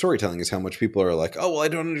interesting about storytelling is how much people are like, oh, well, I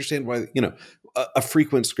don't understand why, a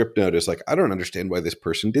frequent script note is like, I don't understand why this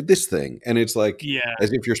person did this thing. And it's like, Yeah.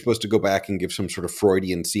 as if you're supposed to go back and give some sort of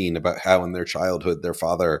Freudian scene about how in their childhood their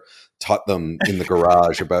father taught them in the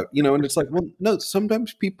garage about, and it's like, well, no,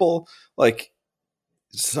 sometimes people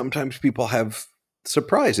have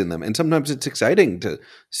surprise in them. And sometimes it's exciting to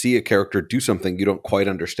see a character do something you don't quite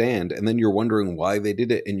understand. And then you're wondering why they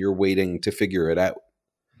did it and you're waiting to figure it out.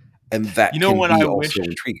 And that can what be I also wish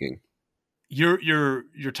intriguing. You're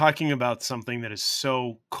talking about something that is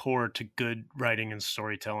so core to good writing and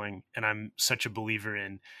storytelling, and I'm such a believer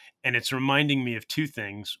in. And it's reminding me of two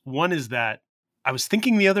things. One is that I was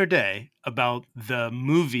thinking the other day about the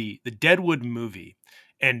Deadwood movie,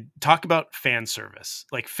 and talk about fan service.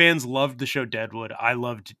 Like, fans loved the show Deadwood. I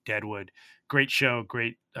loved Deadwood. Great show.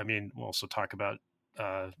 Great. I mean, we'll also talk about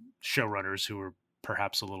showrunners who were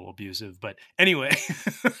perhaps a little abusive. But anyway,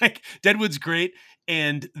 like Deadwood's great.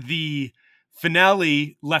 And the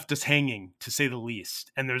finale left us hanging, to say the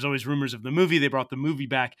least. And there's always rumors of the movie. They brought the movie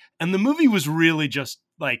back. And the movie was really just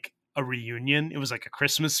like a reunion. It was like a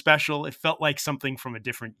Christmas special. It felt like something from a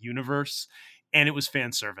different universe. And it was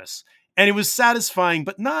fan service. And it was satisfying,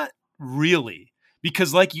 but not really.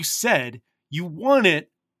 Because, like you said, you want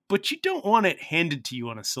it, but you don't want it handed to you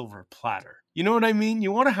on a silver platter. You know what I mean?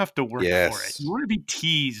 You want to have to work for it. You Yes. want to be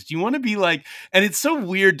teased. You want to be like, and it's so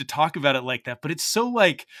weird to talk about it like that, but it's so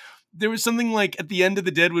like, there was something like at the end of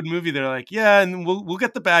the Deadwood movie, they're like, yeah, and we'll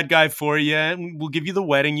get the bad guy for you, and we'll give you the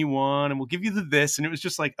wedding you want, and we'll give you the this, and it was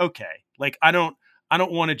just like, okay, like I don't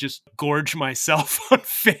want to just gorge myself on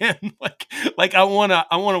fan, like I want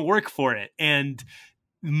to work for it, and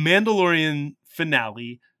Mandalorian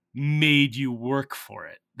finale made you work for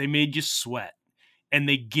it. They made you sweat and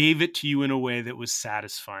they gave it to you in a way that was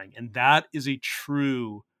satisfying. And that is a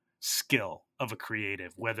true skill of a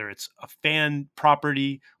creative, whether it's a fan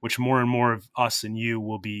property, which more and more of us and you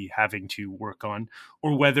will be having to work on,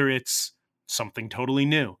 or whether it's something totally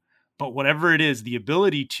new. But whatever it is, the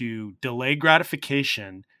ability to delay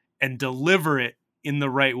gratification and deliver it in the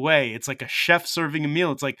right way. It's like a chef serving a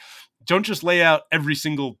meal. It's like, don't just lay out every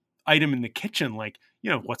single item in the kitchen. Like,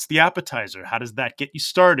 what's the appetizer? How does that get you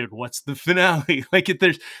started? What's the finale? Like,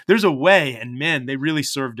 there's a way, and man, they really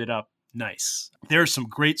served it up nice. There are some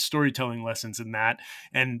great storytelling lessons in that,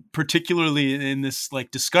 and particularly in this like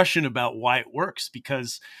discussion about why it works.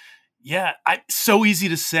 Because, yeah, so easy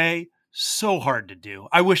to say, so hard to do.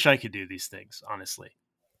 I wish I could do these things, honestly.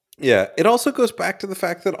 Yeah, it also goes back to the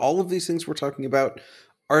fact that all of these things we're talking about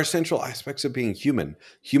are essential aspects of being human.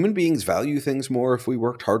 Human beings value things more if we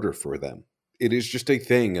worked harder for them. It is just a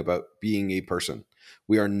thing about being a person.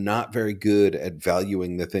 We are not very good at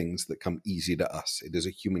valuing the things that come easy to us. It is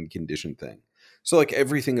a human condition thing. So like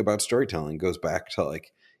everything about storytelling goes back to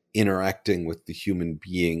like interacting with the human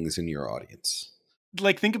beings in your audience.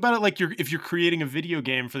 Like, think about it like if you're creating a video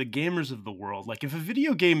game for the gamers of the world. Like, if a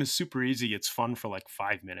video game is super easy, it's fun for like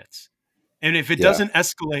 5 minutes. And if it Yeah. doesn't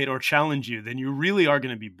escalate or challenge you, then you really are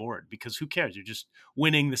going to be bored, because who cares? You're just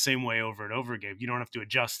winning the same way over and over again. You don't have to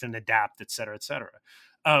adjust and adapt, et cetera, et cetera.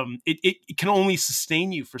 It can only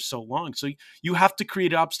sustain you for so long. So you have to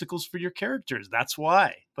create obstacles for your characters. That's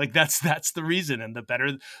why. Like, that's the reason. And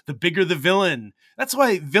the bigger the villain. That's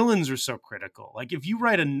why villains are so critical. Like, if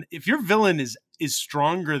your villain is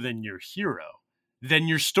stronger than your hero, then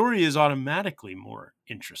your story is automatically more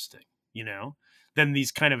interesting, than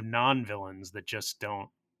these kind of non-villains that just don't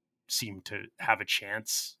seem to have a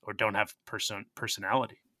chance or don't have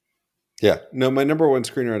personality. Yeah. No, my number one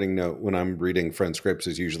screenwriting note when I'm reading friend scripts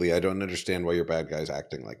is usually I don't understand why your bad guy's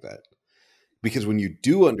acting like that. Because when you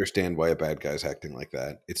do understand why a bad guy's acting like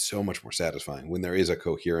that, it's so much more satisfying when there is a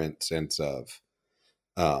coherent sense of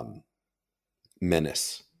um,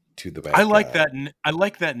 menace to the I bad like guy. that. I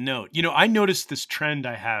like that note. I noticed this trend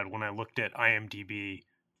I had when I looked at IMDb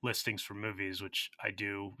listings for movies, which I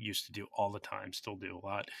used to do all the time, still do a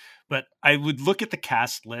lot. But I would look at the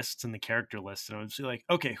cast lists and the character lists, and I would say, like,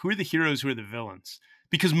 okay, who are the heroes? Who are the villains?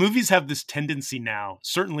 Because movies have this tendency now,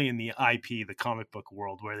 certainly in the IP, the comic book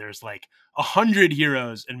world, where there's like 100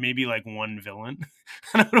 heroes and maybe like one villain.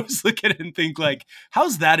 And I would always look at it and think, like,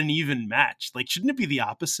 how's that an even match? Like, shouldn't it be the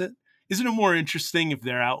opposite? Isn't it more interesting if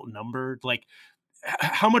they're outnumbered? Like,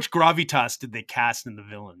 how much gravitas did they cast in the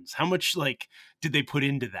villains? How much like did they put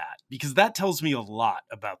into that? Because that tells me a lot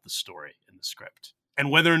about the story and the script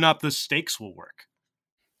and whether or not the stakes will work.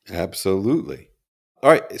 Absolutely.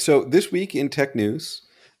 All right. So this week in tech news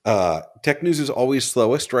is always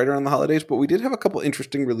slowest right around the holidays, but we did have a couple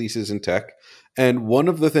interesting releases in tech. And one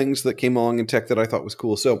of the things that came along in tech that I thought was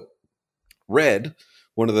cool. So Red,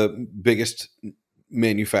 one of the biggest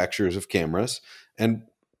manufacturers of cameras and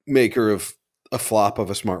maker of a flop of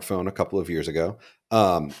a smartphone a couple of years ago,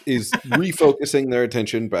 is refocusing their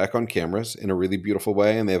attention back on cameras in a really beautiful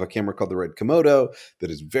way. And they have a camera called the Red Komodo that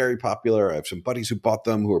is very popular. I have some buddies who bought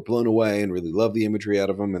them who are blown away and really love the imagery out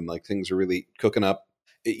of them. And like things are really cooking up.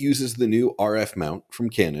 It uses the new RF mount from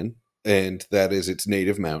Canon, and that is its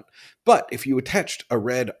native mount. But if you attached a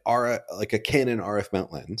red RF, like a Canon RF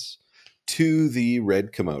mount lens to the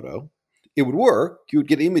Red Komodo, it would work. You would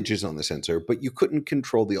get images on the sensor, but you couldn't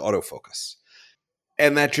control the autofocus.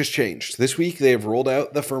 And that just changed. This week, they have rolled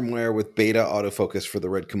out the firmware with beta autofocus for the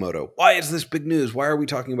Red Komodo. Why is this big news? Why are we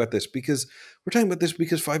talking about this? Because we're talking about this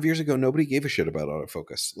because 5 years ago, nobody gave a shit about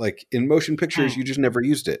autofocus. Like in motion pictures, you just never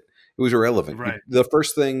used it. It was irrelevant. Right. The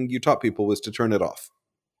first thing you taught people was to turn it off.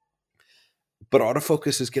 But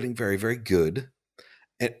autofocus is getting very, very good.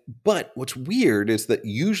 And, but what's weird is that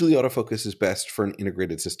usually autofocus is best for an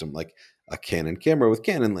integrated system, like a Canon camera with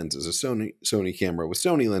Canon lenses, a Sony camera with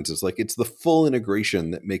Sony lenses. Like it's the full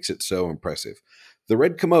integration that makes it so impressive. The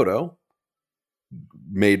Red Komodo,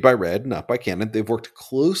 made by Red, not by Canon, they've worked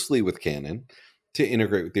closely with Canon to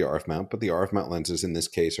integrate with the RF mount, but the RF mount lenses in this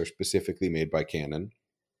case are specifically made by Canon.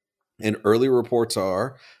 And early reports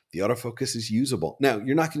are the autofocus is usable. Now,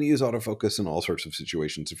 you're not going to use autofocus in all sorts of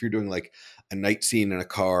situations. If you're doing like a night scene in a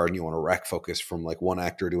car and you want to rack focus from like one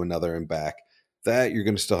actor to another and back, that you're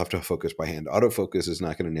going to still have to focus by hand. Autofocus is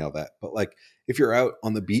not going to nail that. But like if you're out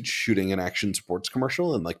on the beach shooting an action sports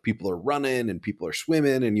commercial and like people are running and people are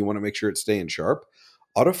swimming and you want to make sure it's staying sharp,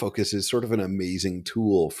 autofocus is sort of an amazing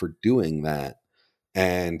tool for doing that.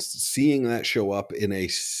 And seeing that show up in a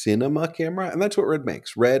cinema camera, and that's what Red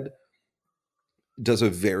makes. Red does a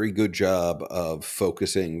very good job of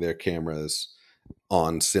focusing their cameras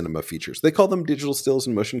on cinema features. They call them digital stills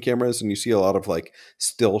and motion cameras, and you see a lot of like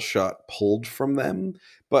still shot pulled from them.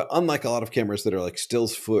 But unlike a lot of cameras that are like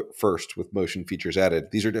stills first with motion features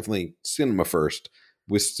added, these are definitely cinema first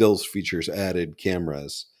with stills features added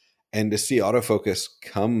cameras. And to see autofocus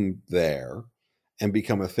come there and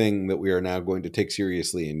become a thing that we are now going to take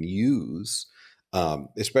seriously and use,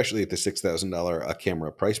 especially at the $6,000 a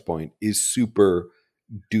camera price point, is super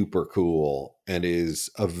duper cool and is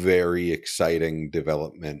a very exciting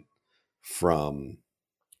development from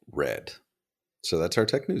Red. So that's our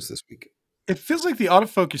tech news this week. It feels like the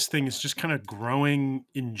autofocus thing is just kind of growing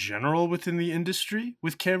in general within the industry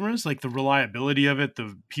with cameras, like the reliability of it,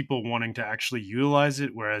 the people wanting to actually utilize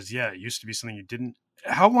it. Whereas, yeah, it used to be something you didn't.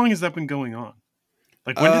 How long has that been going on?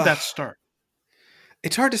 Like, when did that start?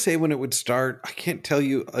 It's hard to say when it would start. I can't tell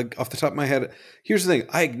you off the top of my head. Here's the thing.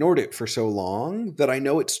 I ignored it for so long that I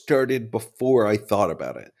know it started before I thought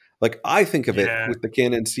about it. Like I think of it with the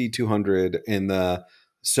Canon C200 and the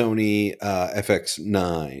Sony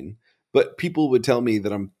FX9, but people would tell me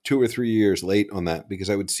that I'm 2 or 3 years late on that because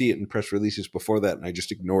I would see it in press releases before that and I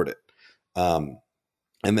just ignored it.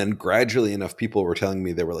 And then gradually enough people were telling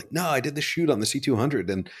me, they were like, no, I did the shoot on the C200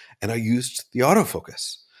 and I used the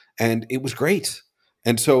autofocus and it was great.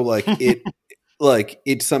 And so like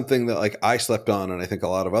it's something that like I slept on and I think a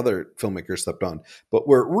lot of other filmmakers slept on. But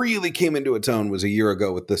where it really came into its own was a year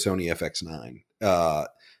ago with the Sony FX9.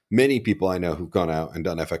 Many people I know who've gone out and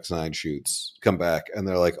done FX9 shoots come back and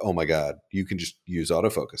they're like, oh my God, you can just use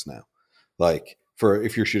autofocus now. Like for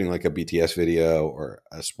if you're shooting like a BTS video or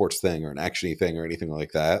a sports thing or an action-y thing or anything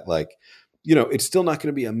like that, like, you know, it's still not going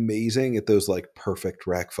to be amazing at those like perfect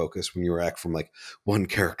rack focus when you rack from like one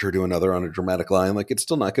character to another on a dramatic line. Like it's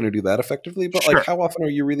still not going to do that effectively, but like how often are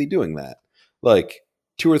you really doing that? Like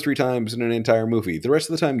 2 or 3 times in an entire movie. The rest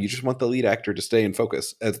of the time you just want the lead actor to stay in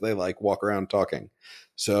focus as they like walk around talking.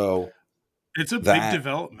 So it's a big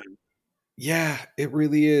development. Yeah, it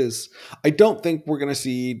really is. I don't think we're going to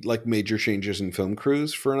see like major changes in film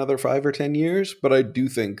crews for another 5 or 10 years, but I do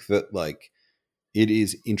think that like it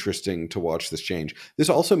is interesting to watch this change. This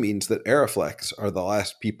also means that Aeroflex are the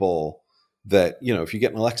last people that, you know, if you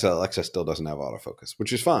get an Alexa still doesn't have autofocus,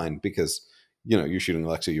 which is fine because, you know, you're shooting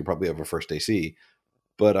Alexa, you probably have a first AC.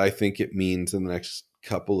 But I think it means in the next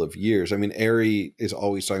couple of years, I mean, Arri is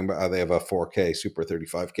always talking about how they have a 4K Super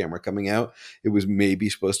 35 camera coming out. It was maybe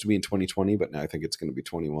supposed to be in 2020, but now I think it's going to be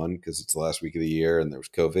 21 because it's the last week of the year and there was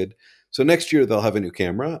COVID. So next year they'll have a new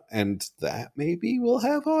camera and that maybe will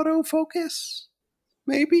have autofocus.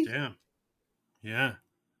 Maybe. Yeah.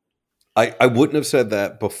 I wouldn't have said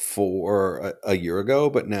that before a year ago,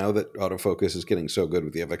 but now that autofocus is getting so good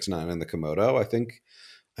with the FX9 and the Komodo, I think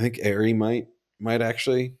Arri might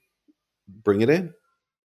actually bring it in.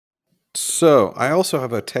 So I also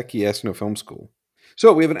have a techie Ask No Film School.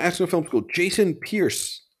 So we have an Ask No Film School. Jason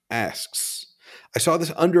Pierce asks, I saw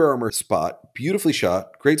this Under Armour spot, beautifully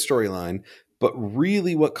shot, great storyline, but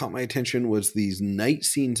really what caught my attention was these night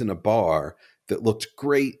scenes in a bar that looked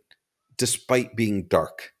great despite being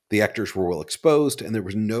dark. The actors were well exposed and there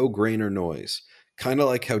was no grain or noise, kind of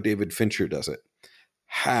like how David Fincher does it.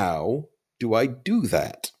 How do I do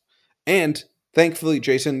that? And thankfully,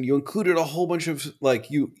 Jason, you included a whole bunch of like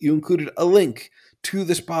you included a link to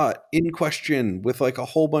the spot in question with like a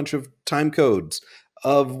whole bunch of time codes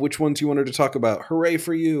of which ones you wanted to talk about. Hooray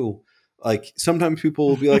for you. Like sometimes people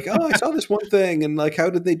will be like, oh, I saw this one thing and like, how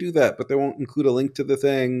did they do that? But they won't include a link to the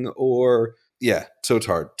thing or yeah, so it's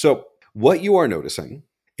hard. So what you are noticing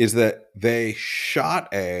is that they shot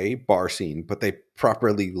a bar scene, but they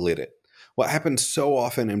properly lit it. What happens so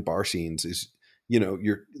often in bar scenes is, you know,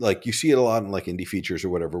 you're like, you see it a lot in like indie features or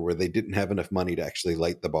whatever, where they didn't have enough money to actually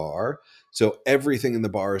light the bar. So everything in the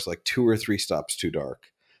bar is like 2 or 3 stops too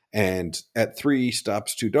dark. And at 3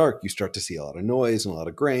 stops too dark, you start to see a lot of noise and a lot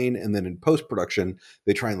of grain. And then in post-production,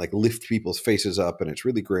 they try and like lift people's faces up, and it's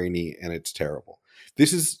really grainy and it's terrible.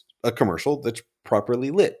 This is a commercial that's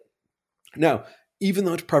properly lit. Now, even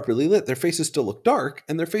though it's properly lit, their faces still look dark,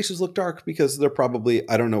 and their faces look dark because they're probably,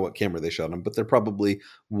 I don't know what camera they shot them, but they're probably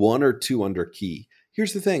 1 or 2 under key.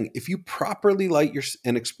 Here's the thing. If you properly light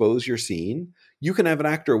and expose your scene, you can have an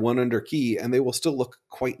actor 1 under key and they will still look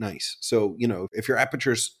quite nice. So, if your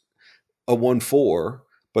aperture's a 1.4,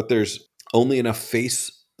 but there's only enough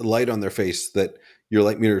face light on their face that your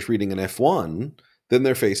light meter is reading an f1, then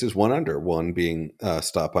their face is 1 under, 1 being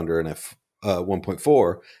stop under an f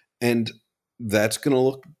 1.4, and that's going to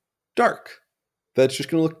look dark. That's just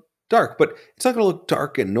going to look dark, but it's not going to look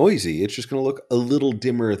dark and noisy. It's just going to look a little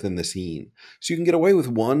dimmer than the scene. So you can get away with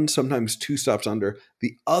 1, sometimes 2 stops under.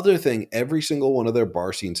 The other thing every single one of their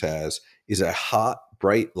bar scenes has is a hot,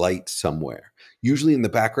 bright light somewhere. Usually in the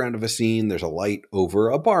background of a scene, there's a light over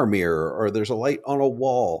a bar mirror, or there's a light on a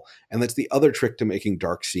wall. And that's the other trick to making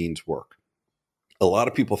dark scenes work. A lot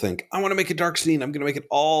of people think, I want to make a dark scene. I'm going to make it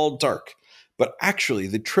all dark. But actually,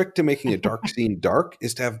 the trick to making a dark scene dark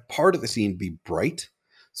is to have part of the scene be bright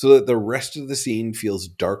so that the rest of the scene feels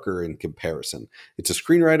darker in comparison. It's a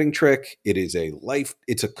screenwriting trick.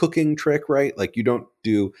 It's a cooking trick, right? Like you don't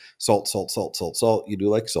do salt, salt, salt, salt, salt. You do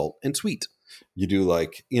like salt and sweet. You do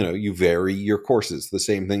like, you vary your courses. The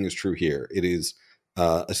same thing is true here. It is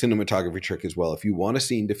a cinematography trick as well. If you want a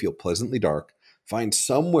scene to feel pleasantly dark, find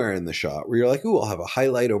somewhere in the shot where you're like, ooh, I'll have a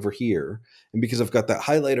highlight over here. And because I've got that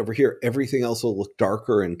highlight over here, everything else will look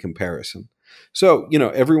darker in comparison. So,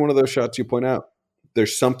 every one of those shots you point out,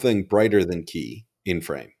 there's something brighter than key in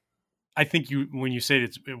frame. I think when you say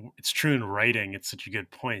it's true in writing, it's such a good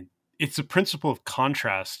point. It's a principle of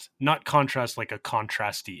contrast, not contrast like a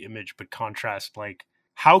contrasty image, but contrast like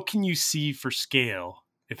how can you see for scale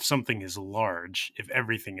if something is large, if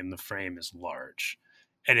everything in the frame is large?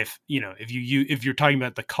 And if you're talking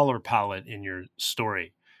about the color palette in your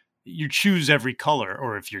story, you choose every color,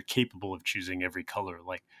 or if you're capable of choosing every color,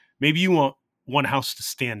 like maybe you want one house to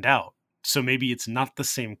stand out. So maybe it's not the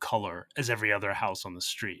same color as every other house on the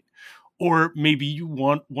street. Or maybe you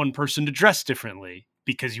want one person to dress differently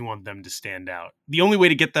because you want them to stand out. The only way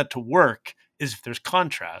to get that to work is if there's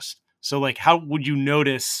contrast. So like, how would you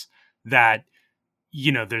notice that,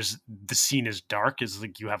 there's the scene is dark, is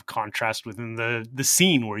like you have contrast within the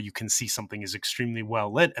scene where you can see something is extremely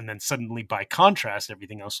well lit, and then suddenly by contrast,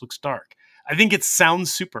 everything else looks dark. I think it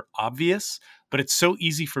sounds super obvious, but it's so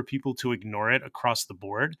easy for people to ignore it across the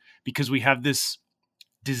board because we have this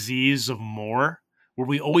disease of more, where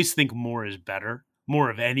we always think more is better, more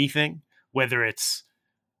of anything, whether it's,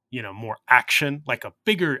 more action, like a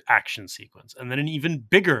bigger action sequence, and then an even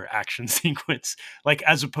bigger action sequence, like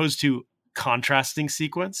as opposed to contrasting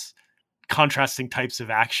sequence, contrasting types of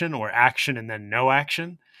action, or action and then no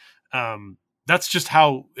action. That's just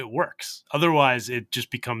how it works. Otherwise, it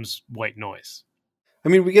just becomes white noise. I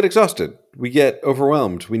mean, we get exhausted. We get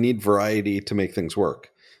overwhelmed. We need variety to make things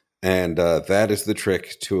work. And that is the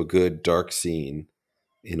trick to a good dark scene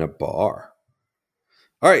in a bar.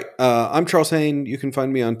 All right. I'm Charles Haine. You can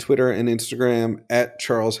find me on Twitter and Instagram at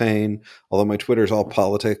Charles Haine, although my Twitter is all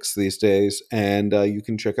politics these days. And you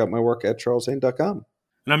can check out my work at charleshaine.com.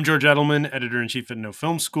 And I'm George Edelman, editor-in-chief at No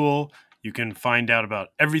Film School. You can find out about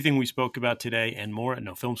everything we spoke about today and more at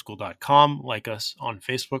nofilmschool.com. Like us on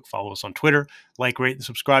Facebook, follow us on Twitter, like, rate, and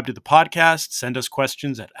subscribe to the podcast. Send us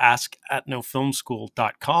questions at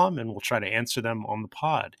ask@nofilmschool.com, and we'll try to answer them on the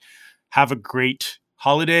pod. Have a great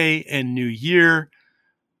holiday and new year.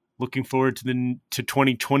 Looking forward to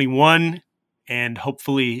 2021 and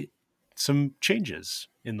hopefully some changes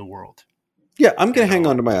in the world. Yeah, I'm going to hang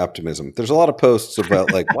on to my optimism. There's a lot of posts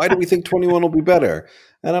about like, why do we think 21 will be better?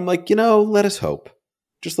 And I'm like, let us hope.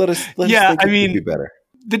 Just let us think it will be better.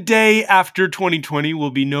 The day after 2020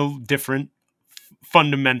 will be no different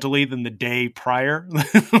fundamentally than the day prior.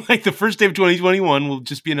 Like the first day of 2021 will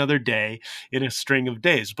just be another day in a string of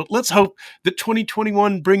days. But let's hope that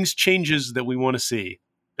 2021 brings changes that we want to see.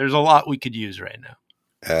 There's a lot we could use right now.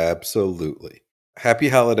 Absolutely. Happy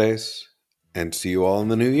holidays, and see you all in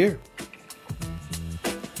the new year.